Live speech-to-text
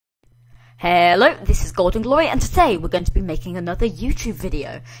Hello, this is Gold and Glory, and today we're going to be making another YouTube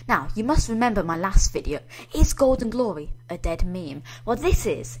video. Now, you must remember my last video, Is Gold and Glory a Dead Meme? Well, this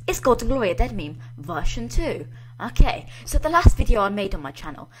is Gold and Glory a Dead Meme version 2. Okay, so the last video I made on my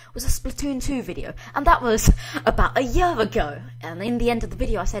channel was a Splatoon 2 video, and that was about a year ago. And in the end of the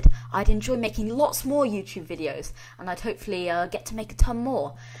video I said I'd enjoy making lots more YouTube videos, and I'd hopefully get to make a ton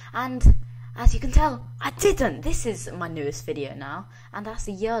more. And as you can tell, I didn't. This is my newest video now, and that's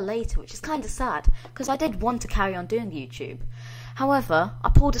a year later, which is kind of sad, because I did want to carry on doing YouTube. However, I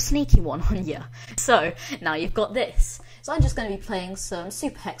pulled a sneaky one on you. So, now you've got this. So I'm just going to be playing some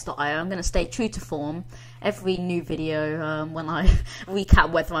superhex.io. I'm going to stay true to form. Every new video, when I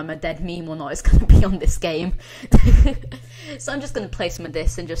recap whether I'm a dead meme or not, is going to be on this game. So I'm just going to play some of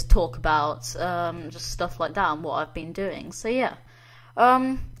this and just talk about just stuff like that and what I've been doing. So yeah.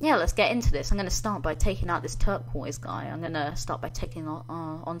 Yeah, let's get into this. I'm going to start by taking out this turquoise guy. I'm going to start by taking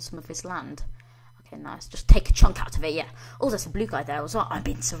on some of his land. Okay, nice. Just take a chunk out of it, yeah. Oh, there's a blue guy there as well. I'm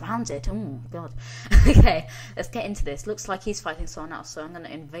being surrounded. Oh, God. Okay, let's get into this. Looks like he's fighting someone else, so I'm going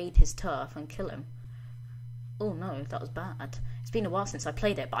to invade his turf and kill him. Oh, no, that was bad. It's been a while since I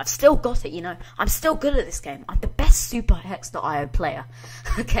played it, but I've still got it, you know. I'm still good at this game. I'm the best superhex.io player.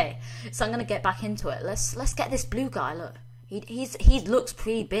 Okay, so I'm going to get back into it. Let's get this blue guy, look. He looks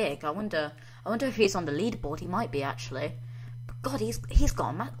pretty big. I wonder if he's on the leaderboard. He might be, actually. But God, he's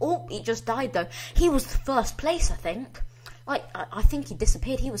got a map. Oh, he just died though. He was first place, I think. Like I think he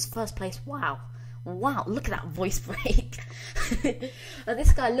disappeared. He was first place. Wow, look at that voice break.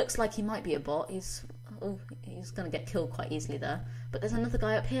 This guy looks like he might be a bot. He's gonna get killed quite easily there. But there's another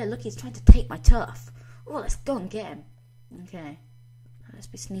guy up here. Look, he's trying to take my turf. Oh, let's go and get him. Okay, let's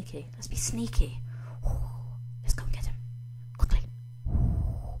be sneaky. Let's be sneaky. Let's go and get him.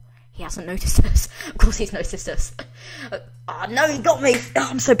 He hasn't noticed us. Of course he's noticed us. Oh no, he got me. Oh,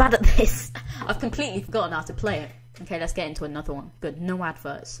 I'm so bad at this. I've completely forgotten how to play it. Okay, let's get into another one. Good, no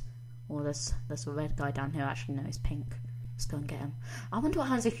adverts. Oh, there's a red guy down here. Actually, no, he's pink. Let's go and get him. I wonder what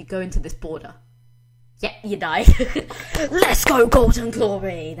happens if you go into this border. Yeah, you die. Let's go, Gold and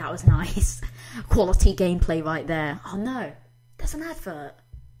Glory. That was nice. Quality gameplay right there. Oh no, there's an advert.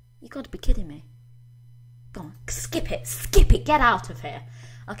 You got to be kidding me. Go on, skip it, get out of here.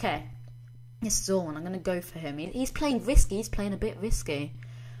 Okay, this is all, and I'm going to go for him. He's playing risky, he's playing a bit risky.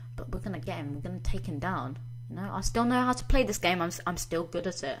 But we're going to get him, we're going to take him down. You know, I still know how to play this game, I'm still good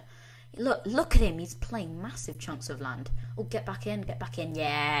at it. Look at him, he's playing massive chunks of land. Oh, get back in,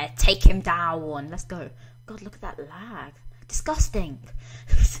 yeah, take him down, let's go. God, look at that lag, disgusting.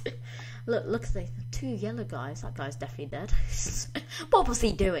 Look at the two yellow guys, that guy's definitely dead. What was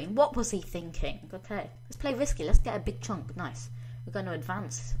he doing, what was he thinking? Okay, let's play risky, let's get a big chunk, nice. We're going to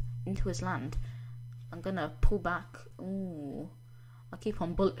advance into his land. I'm going to pull back. Ooh. I keep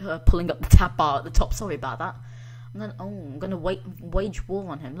on pulling up the tab bar at the top. Sorry about that. I'm going to wage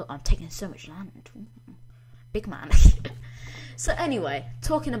war on him. Look, I'm taking so much land. Ooh. Big man. So anyway,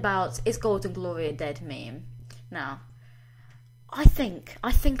 talking about Is Gold and Glory a Dead Meme? Now, I think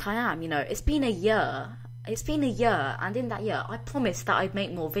I am. You know, it's been a year. And in that year, I promised that I'd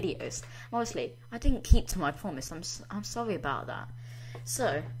make more videos. Honestly, I didn't keep to my promise. I'm sorry about that.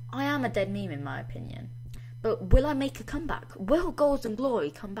 So, I am a dead meme in my opinion. But will I make a comeback? Will Gold and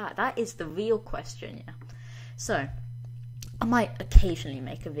Glory come back? That is the real question, yeah. So, I might occasionally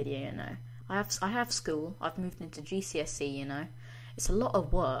make a video, you know. I have school. I've moved into GCSE, you know. It's a lot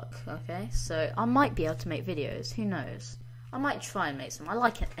of work, okay? So, I might be able to make videos. Who knows? I might try and make some. I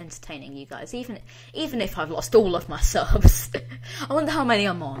like entertaining you guys, even if I've lost all of my subs. I wonder how many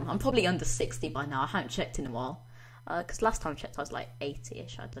I'm on. I'm probably under 60 by now. I haven't checked in a while. Because last time I checked I was like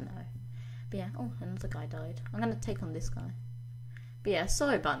 80-ish, I don't know. But yeah, oh, another guy died. I'm going to take on this guy. But yeah,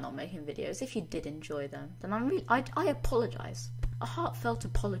 sorry about not making videos. If you did enjoy them, then I apologise. A heartfelt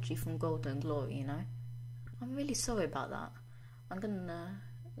apology from Gold and Glory, you know. I'm really sorry about that. I'm going to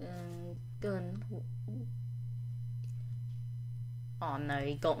go and... Oh no,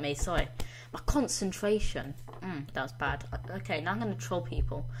 he got me, sorry. My concentration. That was bad. Okay, now I'm going to troll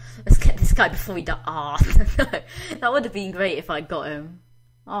people. Let's get this guy before he dies. Ah, no. That would have been great if I got him.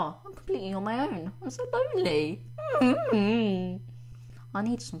 Oh, I'm completely on my own. I'm so lonely. I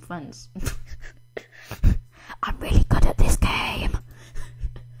need some friends. I'm really good at this game.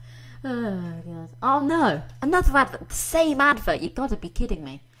 Oh, God. Oh no, another advert. The same advert. You got to be kidding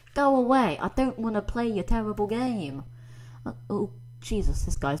me. Go away. I don't want to play your terrible game. Oh, Jesus,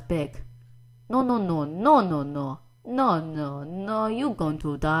 this guy's big. No, you're going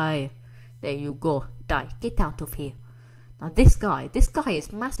to die. There you go, die, get out of here. Now this guy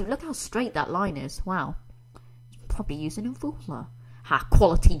is massive. Look how straight that line is, wow. He's probably using a ruler. Ha,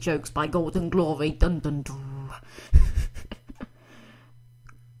 quality jokes by Golden Glory. Dun dun dun.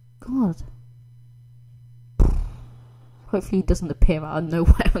 God. Hopefully he doesn't appear out of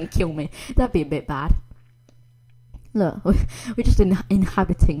nowhere and kill me. That'd be a bit bad. Look, we're just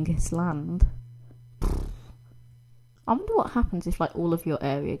inhabiting his land. I wonder what happens if like all of your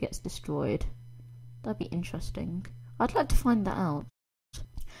area gets destroyed. That'd be interesting. I'd like to find that out.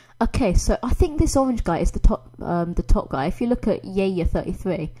 Okay, so I think this orange guy is the top guy. If you look at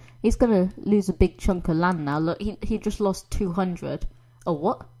Yaya33, he's gonna lose a big chunk of land now. Look, he just lost 200. Oh,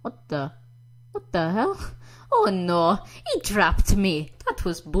 what? What the hell? Oh no, he trapped me. That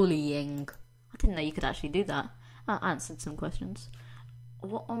was bullying. I didn't know you could actually do that. I answered some questions.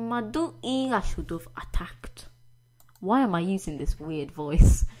 What am I doing? I should have attacked. Why am I using this weird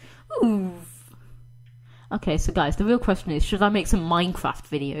voice? Oof. Okay, so guys, the real question is, should I make some Minecraft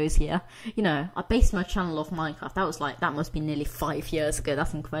videos here? You know, I based my channel off Minecraft. That must be nearly 5 years ago.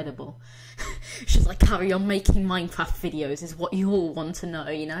 That's incredible. Should I carry on making Minecraft videos is what you all want to know,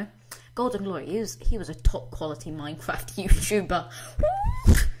 you know? Golden Glory, he was a top quality Minecraft YouTuber.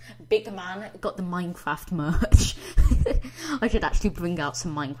 Big man, got the Minecraft merch. I should actually bring out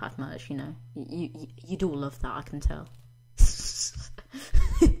some Minecraft merch, you know. You'd all love that, I can tell.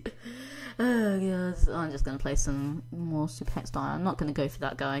 Oh, yes. I'm just going to play some more Super Hex Die. I'm not going to go for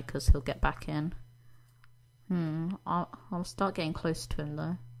that guy because he'll get back in. I'll start getting close to him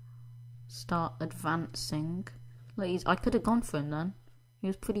though. Start advancing. Look, I could have gone for him then. He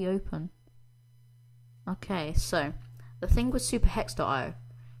was pretty open. Okay, so the thing with Super Hex.io,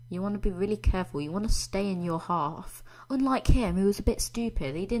 you want to be really careful. You want to stay in your half. Unlike him, who was a bit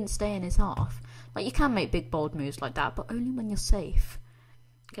stupid, he didn't stay in his half. Like, you can make big bold moves like that, but only when you're safe.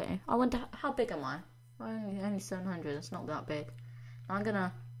 Okay, I wonder, how big am I? Only 700, it's not that big. I'm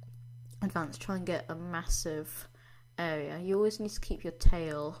gonna advance, try and get a massive area. You always need to keep your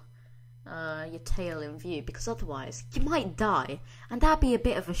tail in view, because otherwise you might die, and that'd be a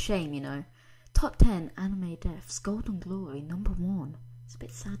bit of a shame, you know. Top 10 anime deaths, Golden Glory, #1. It's a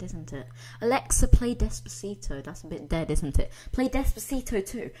bit sad, isn't it? Alexa, play Despacito. That's a bit dead, isn't it? Play Despacito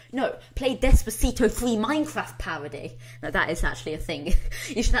 2. No, play Despacito 3 Minecraft parody. No, that is actually a thing.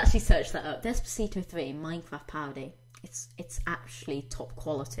 You should actually search that up. Despacito 3 Minecraft parody. It's actually top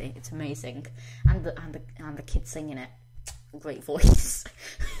quality. It's amazing, and the kid singing it, great voice.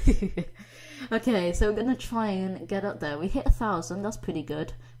 Okay, so we're gonna try and get up there. We hit 1,000. That's pretty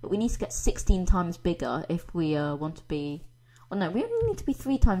good, but we need to get 16 times bigger if we want to be. Oh no, we only need to be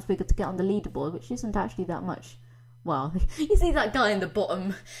 3 times bigger to get on the leaderboard, which isn't actually that much. Well, you see that guy in the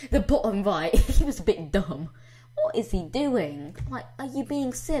bottom right? He was a bit dumb. What is he doing? Like, are you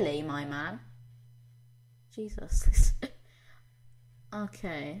being silly, my man? Jesus.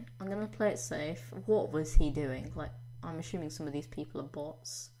 Okay, I'm gonna play it safe. What was he doing? Like, I'm assuming some of these people are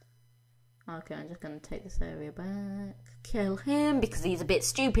bots. Okay, I'm just gonna take this area back. Kill him because he's a bit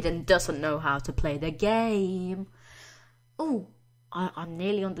stupid and doesn't know how to play the game. Oh, I'm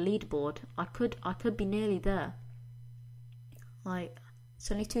nearly on the leaderboard. I could be nearly there. Like,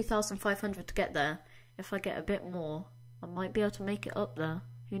 it's only 2,500 to get there. If I get a bit more, I might be able to make it up there.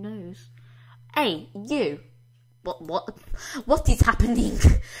 Who knows? Hey, you! What is happening?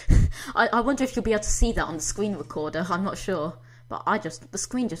 I wonder if you'll be able to see that on the screen recorder. I'm not sure, but the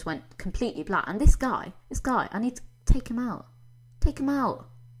screen just went completely black. And this guy, I need to take him out. Take him out.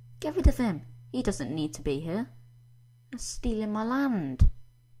 Get rid of him. He doesn't need to be here. You're stealing my land.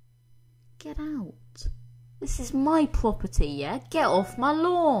 Get out. This is my property, yeah? Get off my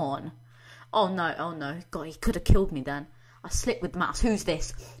lawn. Oh no. God, he could have killed me then. I slipped with the mouse. Who's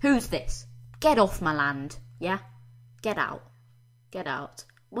this? Get off my land, yeah? Get out. Get out.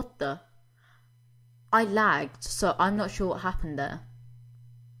 What the? I lagged, so I'm not sure what happened there.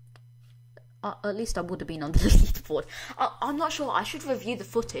 At least I would have been on the leaderboard. I'm not sure. I should review the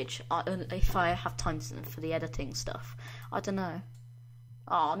footage if I have time for the editing stuff. I don't know.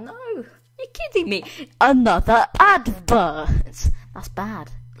 Oh no! You're kidding me! Another advert. That's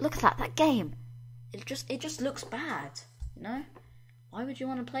bad. Look at that game. It just looks bad. You know? Why would you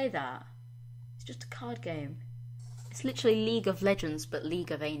want to play that? It's just a card game. It's literally League of Legends, but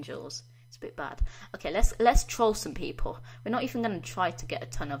League of Angels. It's a bit bad. Okay, let's troll some people. We're not even going to try to get a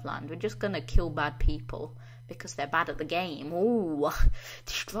ton of land. We're just going to kill bad people because they're bad at the game. Ooh,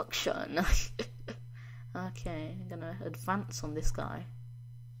 destruction. Okay, I'm going to advance on this guy.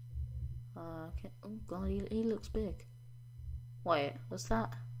 Okay. Oh god, he looks big. Wait, what's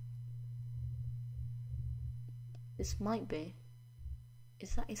that? This might be.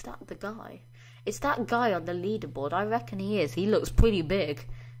 Is that the guy? It's that guy on the leaderboard. I reckon he is. He looks pretty big.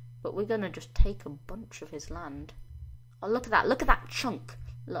 But we're gonna just take a bunch of his land. Oh, look at that. Look at that chunk.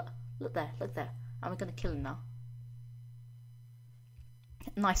 Look there. Look there. And we're going to kill him now.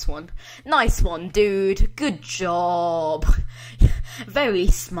 Nice one. Nice one, dude. Good job. Very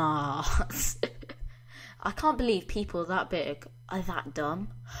smart. I can't believe people that big are that dumb.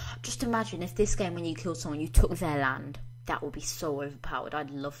 Just imagine if this game, when you kill someone, you took their land. That would be so overpowered.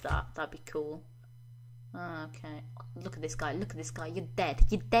 I'd love that. That'd be cool. Okay. Look at this guy. Look at this guy. You're dead.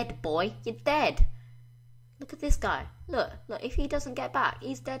 You're dead, boy. You're dead. Look at this guy. Look. If he doesn't get back,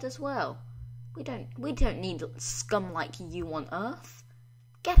 he's dead as well. We don't need scum like you on Earth.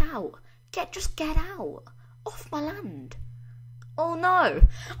 Get out. Just get out. Off my land. Oh no.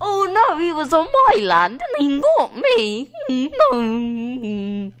 Oh no, he was on my land and he got me.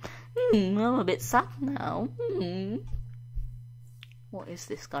 No. I'm a bit sad now. What is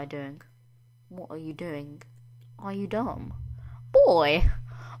this guy doing? What are you doing? Are you dumb? Boy.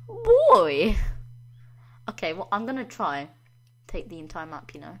 Okay, well, I'm gonna try take the entire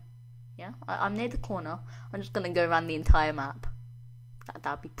map, you know. Yeah, I'm near the corner. I'm just gonna go around the entire map.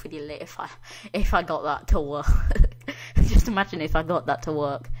 That'd be pretty lit if I got that to work. Just imagine if I got that to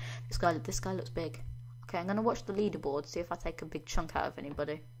work. This guy looks big. Okay, I'm gonna watch the leaderboard, see if I take a big chunk out of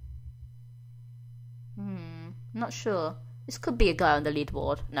anybody. Not sure. This could be a guy on the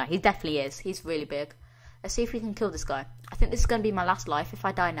leaderboard. No, he definitely is. He's really big. Let's see if we can kill this guy. I think this is gonna be my last life. If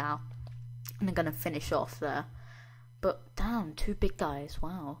I die now, I'm gonna finish off there. But damn, 2 big guys.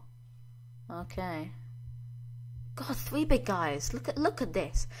 Wow. Okay. God, 3 big guys. Look at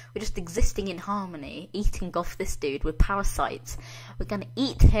this. We're just existing in harmony, eating off this dude with parasites. We're gonna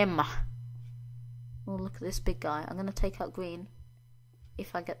eat him. Oh, look at this big guy. I'm gonna take out green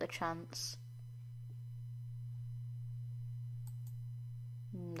if I get the chance.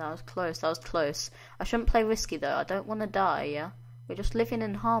 That was close. That was close. I shouldn't play risky though. I don't want to die. Yeah, we're just living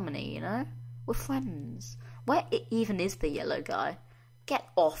in harmony. You know, we're friends. Where even is the yellow guy? Get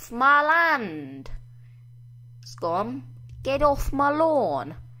off my land. Scum, get off my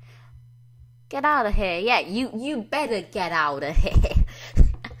lawn. Get out of here. Yeah, you better get out of here.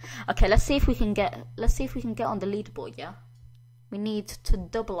 Okay, let's see if we can get on the leaderboard, yeah? We need to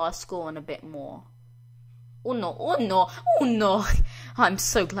double our score and a bit more. Oh no, oh no, oh no. I'm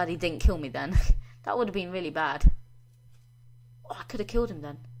so glad he didn't kill me then. That would have been really bad. Oh, I could have killed him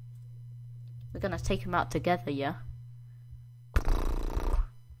then. We're gonna take him out together, yeah?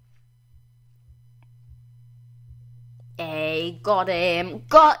 Hey, got him.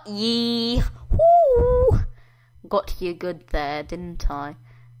 Got ye. Woo! Got you good there, didn't I?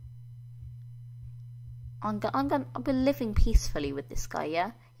 I've been living peacefully with this guy,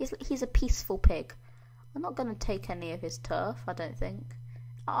 yeah? He's a peaceful pig. I'm not gonna take any of his turf, I don't think.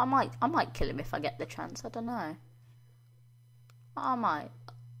 I might kill him if I get the chance, I don't know. I might.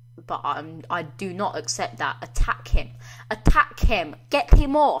 But I do not accept that. Attack him. Attack him. Get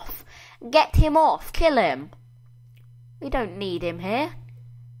him off. Get him off. Kill him. We don't need him here.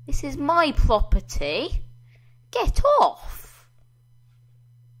 This is my property. Get off.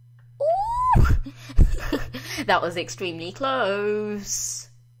 Ooh. That was extremely close.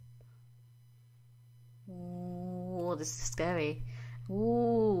 Ooh, this is scary.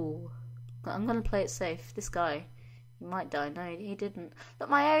 Ooh. I'm going to play it safe. This guy, he might die. No, he didn't.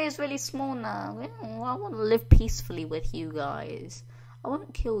 But my area is really small now. I want to live peacefully with you guys. I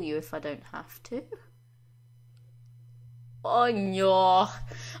won't kill you if I don't have to. Oh no.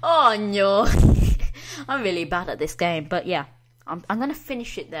 Oh no. I'm really bad at this game, but yeah. I'm gonna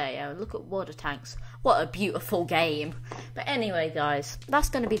finish it there, yeah. Look at water tanks. What a beautiful game. But anyway, guys, that's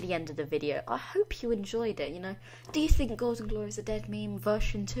gonna be the end of the video. I hope you enjoyed it, you know. Do you think GoldandGlory's a dead meme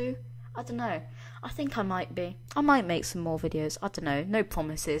version 2? I don't know. I think I might be. I might make some more videos. I don't know. No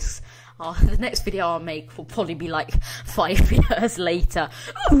promises. The next video I'll make will probably be like 5 years later.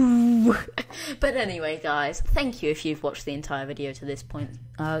 Ooh. But anyway, guys, thank you if you've watched the entire video to this point.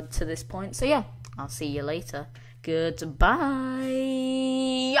 So yeah, I'll see you later. Goodbye.